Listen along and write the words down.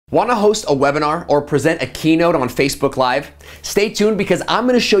Want to host a webinar or present a keynote on Facebook Live? Stay tuned because I'm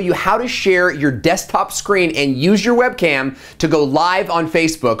going to show you how to share your desktop screen and use your webcam to go live on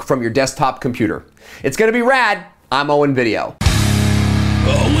Facebook from your desktop computer. It's going to be rad. I'm Owen Video.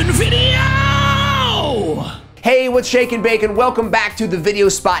 Owen Video! Hey, what's shakin' bacon? Welcome back to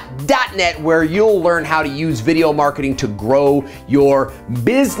thevideospot.net, where you'll learn how to use video marketing to grow your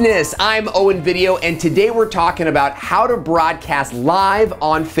business. I'm Owen Video, and today we're talking about how to broadcast live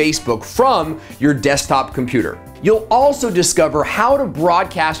on Facebook from your desktop computer. You'll also discover how to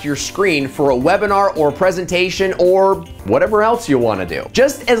broadcast your screen for a webinar or presentation or whatever else you want to do.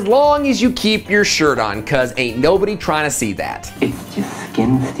 Just as long as you keep your shirt on, cause ain't nobody trying to see that. It's just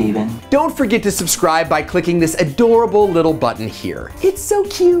skin, Steven. Don't forget to subscribe by clicking this adorable little button here. It's so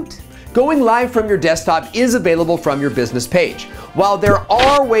cute. Going live from your desktop is available from your business page. While there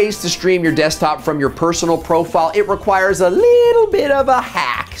are ways to stream your desktop from your personal profile, it requires a little bit of a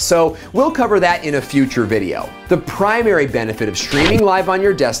hack. So we'll cover that in a future video. The primary benefit of streaming live on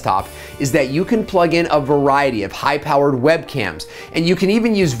your desktop is that you can plug in a variety of high-powered webcams, and you can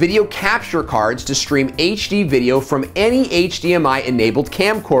even use video capture cards to stream HD video from any HDMI-enabled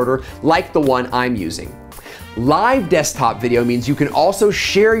camcorder like the one I'm using. Live desktop video means you can also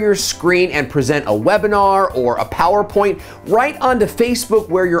share your screen and present a webinar or a PowerPoint right onto Facebook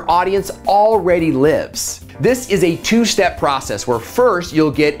where your audience already lives. This is a two-step process where first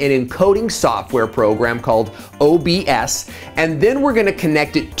you'll get an encoding software program called OBS, and then we're going to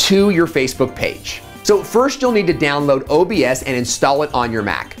connect it to your Facebook page. So first you'll need to download OBS and install it on your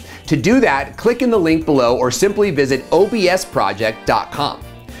Mac. To do that, click in the link below or simply visit obsproject.com.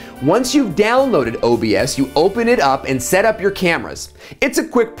 Once you've downloaded OBS, you open it up and set up your cameras. It's a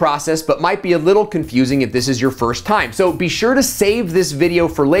quick process, but might be a little confusing if this is your first time. So be sure to save this video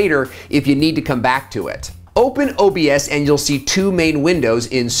for later if you need to come back to it. Open OBS and you'll see two main windows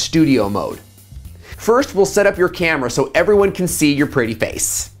in studio mode. First, we'll set up your camera so everyone can see your pretty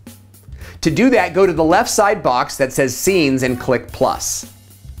face. To do that, go to the left side box that says Scenes and click plus.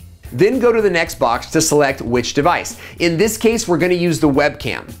 Then go to the next box to select which device. In this case, we're going to use the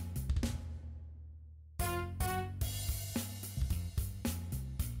webcam.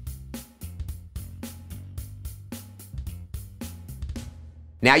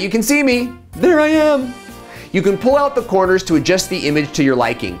 Now you can see me. There I am. You can pull out the corners to adjust the image to your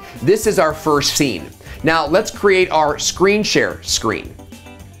liking. This is our first scene. Now let's create our screen share screen.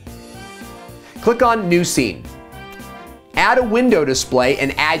 Click on New Scene. Add a window display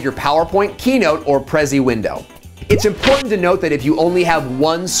and add your PowerPoint, Keynote, or Prezi window. It's important to note that if you only have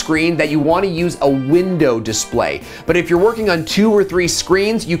one screen, that you want to use a window display. But if you're working on 2 or 3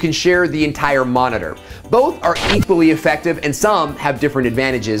 screens, you can share the entire monitor. Both are equally effective, and some have different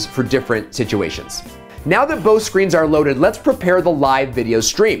advantages for different situations. Now that both screens are loaded, let's prepare the live video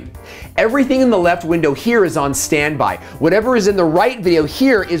stream. Everything in the left window here is on standby. Whatever is in the right video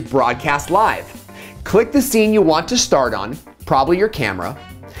here is broadcast live. Click the scene you want to start on, probably your camera,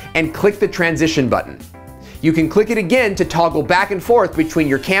 and click the transition button. You can click it again to toggle back and forth between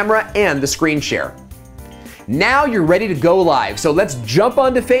your camera and the screen share. Now you're ready to go live, so let's jump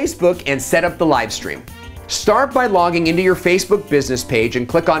onto Facebook and set up the live stream. Start by logging into your Facebook business page and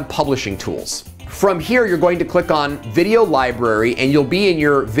click on Publishing Tools. From here, you're going to click on Video Library and you'll be in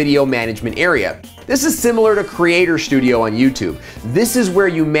your video management area. This is similar to Creator Studio on YouTube. This is where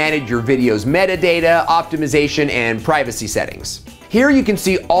you manage your video's metadata, optimization, and privacy settings. Here you can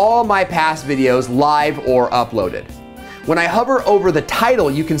see all my past videos live or uploaded. When I hover over the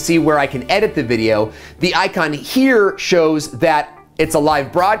title, you can see where I can edit the video. The icon here shows that it's a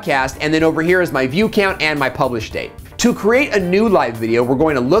live broadcast, and then over here is my view count and my publish date. To create a new live video, we're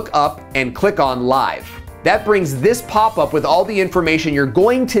going to look up and click on Live. That brings this pop-up with all the information you're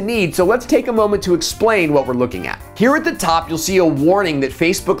going to need, so let's take a moment to explain what we're looking at. Here at the top, you'll see a warning that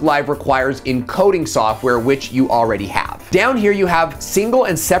Facebook Live requires encoding software, which you already have. Down here, you have single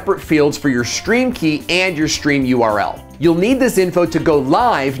and separate fields for your stream key and your stream URL. You'll need this info to go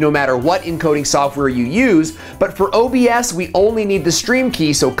live no matter what encoding software you use, but for OBS, we only need the stream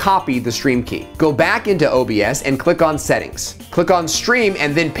key, so copy the stream key. Go back into OBS and click on Settings. Click on Stream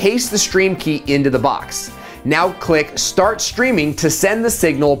and then paste the stream key into the box. Now click Start Streaming to send the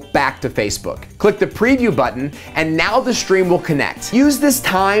signal back to Facebook. Click the Preview button and now the stream will connect. Use this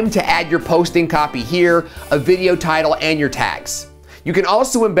time to add your posting copy here, a video title, and your tags. You can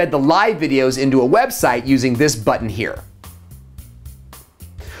also embed the live videos into a website using this button here.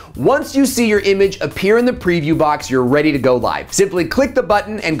 Once you see your image appear in the preview box, you're ready to go live. Simply click the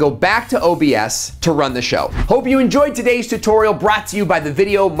button and go back to OBS to run the show. Hope you enjoyed today's tutorial brought to you by the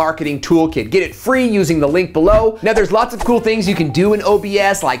Video Marketing Toolkit. Get it free using the link below. Now there's lots of cool things you can do in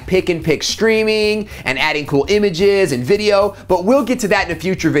OBS like pick and pick streaming and adding cool images and video, but we'll get to that in a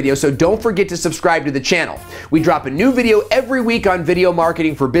future video, so don't forget to subscribe to the channel. We drop a new video every week on video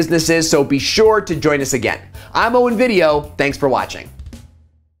marketing for businesses, so be sure to join us again. I'm Owen Video. Thanks for watching.